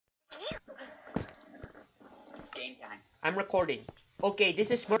game time. I'm recording. Okay, this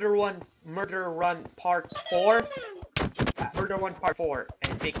is Murder Run Part 4. Murder 1 Part 4.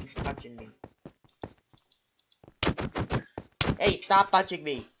 And Vic is punching me. Hey, stop punching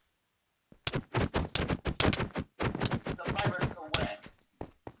me. Survivors can win.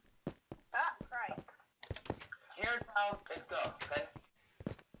 Ah, right. Here's how it goes, okay?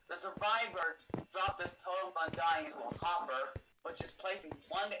 The survivor dropped this totem undying into a hopper, which is placed in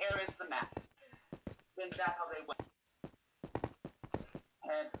one of the areas of the map. Then that's how they win.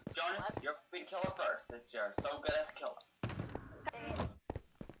 And Jonas, you're going to kill her first, since you're so good at killing.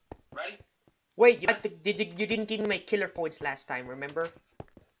 Ready? Wait, you didn't give me my killer points last time, remember?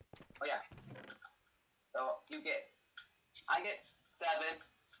 Oh yeah. So I get 7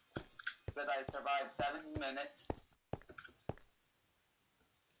 because I survived 7 minutes.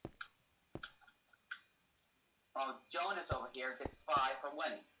 Oh, Jonas over here gets 5 for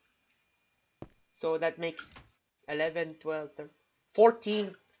winning. So that makes 11, 12,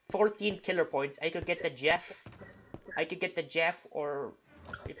 13, 14 killer points. I could get the Jeff. Or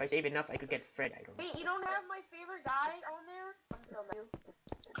if I save enough, I could get Fred. I don't know. Wait, you don't have my favorite guy on there? I'm so mad.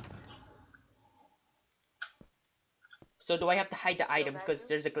 So do I have to hide the items because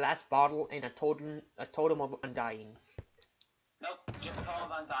there's a glass bottle and a totem of undying? Nope, just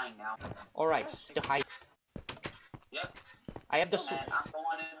totem of undying now. Alright, to hide. Yep. I have the And I'm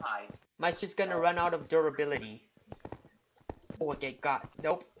going in hide. my suit's gonna run out of durability. Oh, okay, God,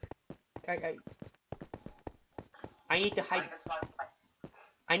 nope. I need to hide.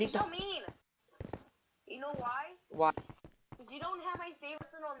 I need to. So mean. You know why? Why? Because you don't have my favorite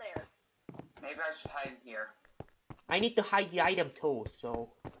person on there. Maybe I should hide in here. I need to hide the item too.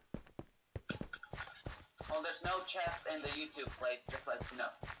 So. Well, there's no chest in the YouTube plate. Just let you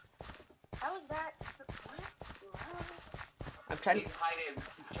know. How is that? What? I'm trying You to. can hide it in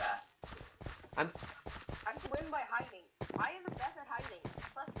the chat. I can win by hiding. I am the best at hiding.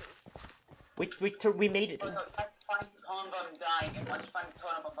 Trust me. We made it. So that's find Totem of Undying, and once you find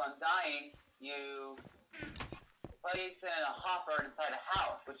Totem of Undying, you place it in a hopper inside a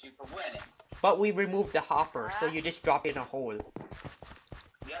house, which you can win it. But we removed the hopper, so you just drop it in a hole.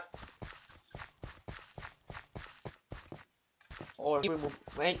 Yep. Or remove.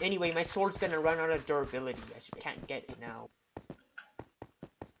 Anyway, my sword's gonna run out of durability. I can't get it now.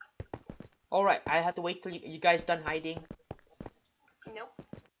 Alright, I have to wait till you guys done hiding. Nope.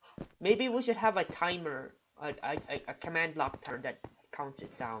 Maybe we should have a timer, a command block timer that counts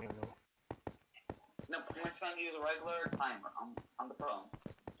it down. I don't know. No, we're just gonna use a regular timer on the phone.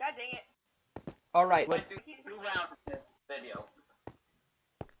 God dang it. Alright, Let's do 2 rounds of this video.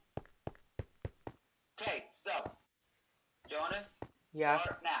 Okay, so Jonas, yeah.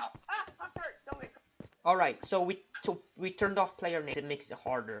 start now. Ah, I'm hurt. Don't make. Alright, so we turned off player names. It makes it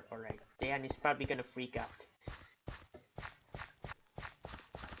harder. Alright, Dan is probably gonna freak out.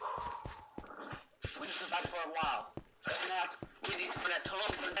 We just survived for a while. If not, we need to put that total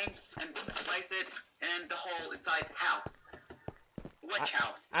thing and place it in the hole inside the house. Which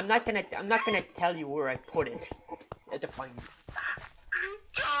house? I'm not gonna tell you where I put it. You have to find it.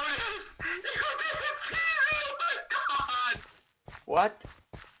 Jonas! You didn't see me! Oh my god! What?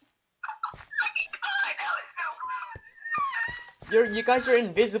 I know it's so close! You guys are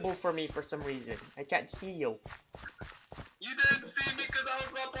invisible for me for some reason. I can't see you. You didn't see me because I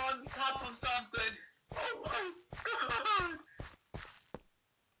was up on top of something. Oh my god!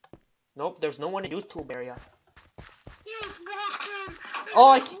 Nope, there's no one in the YouTube area. He was walking! Oh,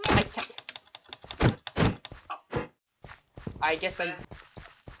 I see. I guess does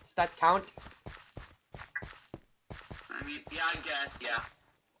that count? I mean, yeah, I guess, yeah.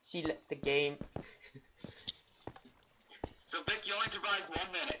 She left the game. So, Vic, you only survived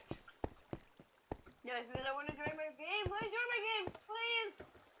 1 minute. No, I said I want to join my game. Please join my game, please.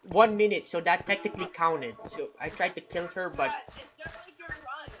 1 minute, so that technically counted. So I tried to kill her, but Yeah, it's just like your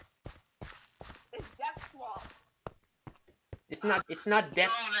run. It's death swap. it's not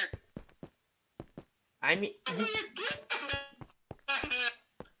death. Jonas! I mean,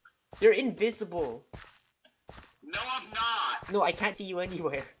 you're invisible. No, I'm not. No, I can't see you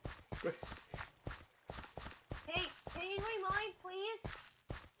anywhere. Hey, can you join mine, please?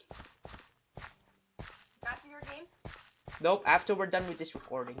 After your game? Nope. After we're done with this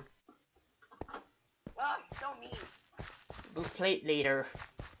recording, Oh, you're so mean. we'll play it later.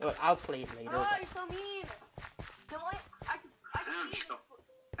 Well, I'll play it later. Oh, you're so mean. You know what? I can Just go.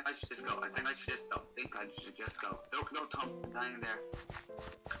 I should just go. I think I should just go. No, Tom, dying there.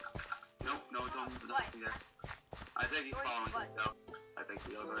 Nope, no, Tom, nothing there. I think he's following me, though. I think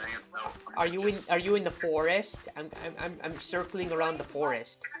he's over there. No. Are you in the forest? I'm circling around the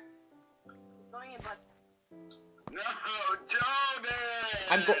forest. Going in, but No,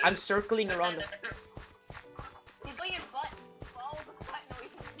 Jordan! I'm circling around the... He's doing his butt. Follow the butt noise.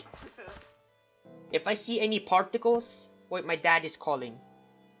 If I see any particles... Wait, my dad is calling.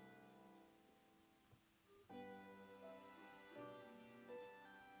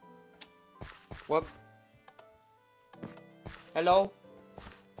 What? Hello?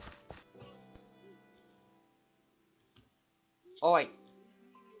 Oh, wait.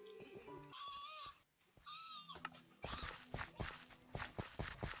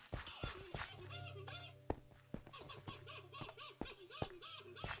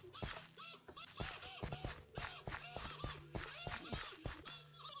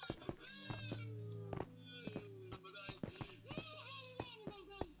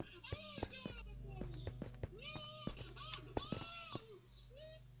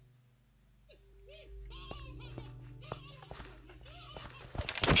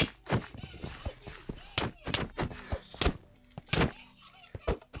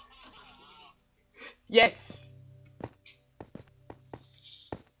 Yes!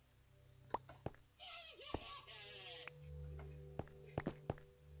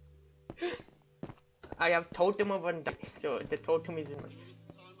 I have Totem of Undying, so the totem is in my...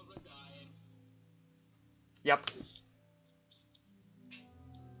 Yep.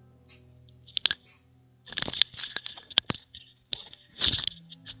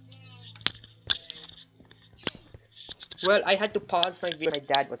 Well, I had to pause my video. My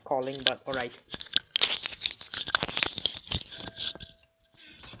dad was calling, but alright.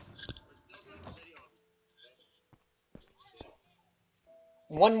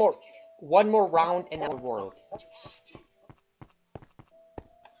 One more round in our world.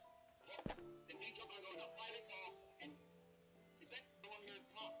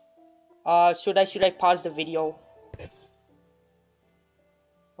 Should I pause the video?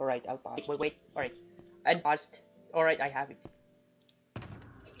 Alright, I'll pause. Wait. Alright. I paused. Alright, I have it.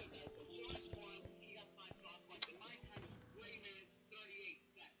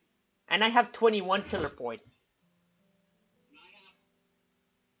 And I have 21 killer points.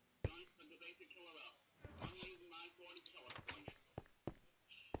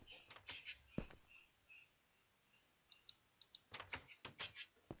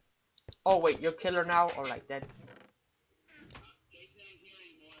 Oh wait, you're killer now? Alright then.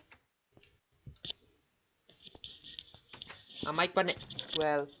 I might gonna...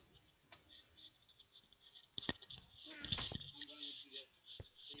 Well...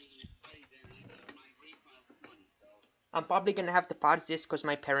 I'm probably gonna have to pause this because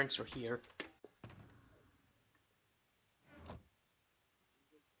my parents are here.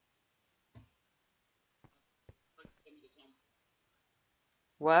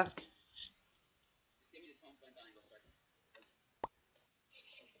 What?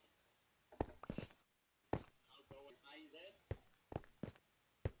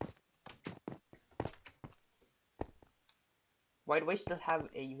 Why do I still have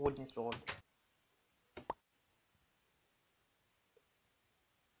a wooden sword?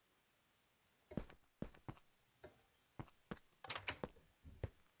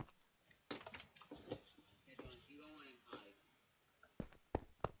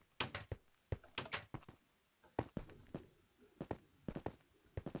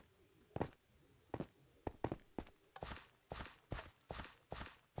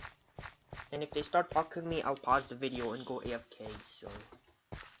 And if they start talking to me, I'll pause the video and go AFK, so...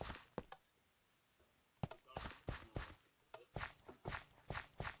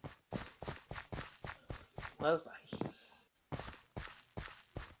 Well, bye.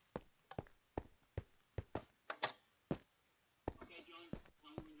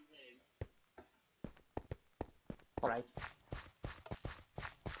 Alright.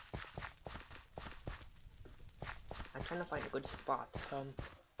 I'm trying to find a good spot.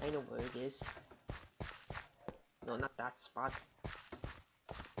 I know where it is. No, not that spot.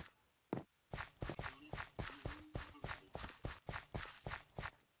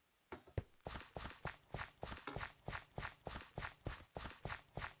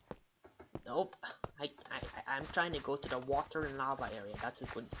 Nope. I'm trying to go to the water and lava area. That's a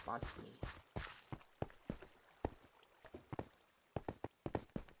good spot for me.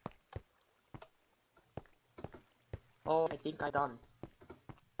 Oh, I think I'm done.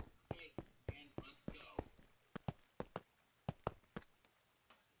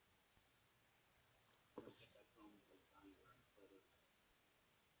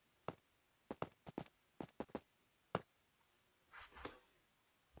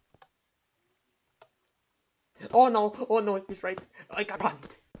 Oh no, he's right. I got run.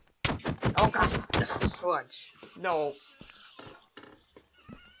 Oh gosh, sludge. No.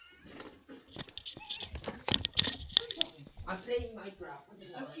 I'm playing Minecraft.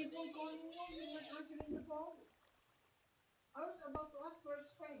 I keep on going along, you're not answering the phone. I was about to ask for a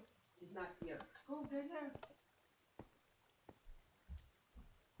spray. She's not here. Go get her.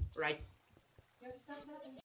 Right. Yeah, stop that.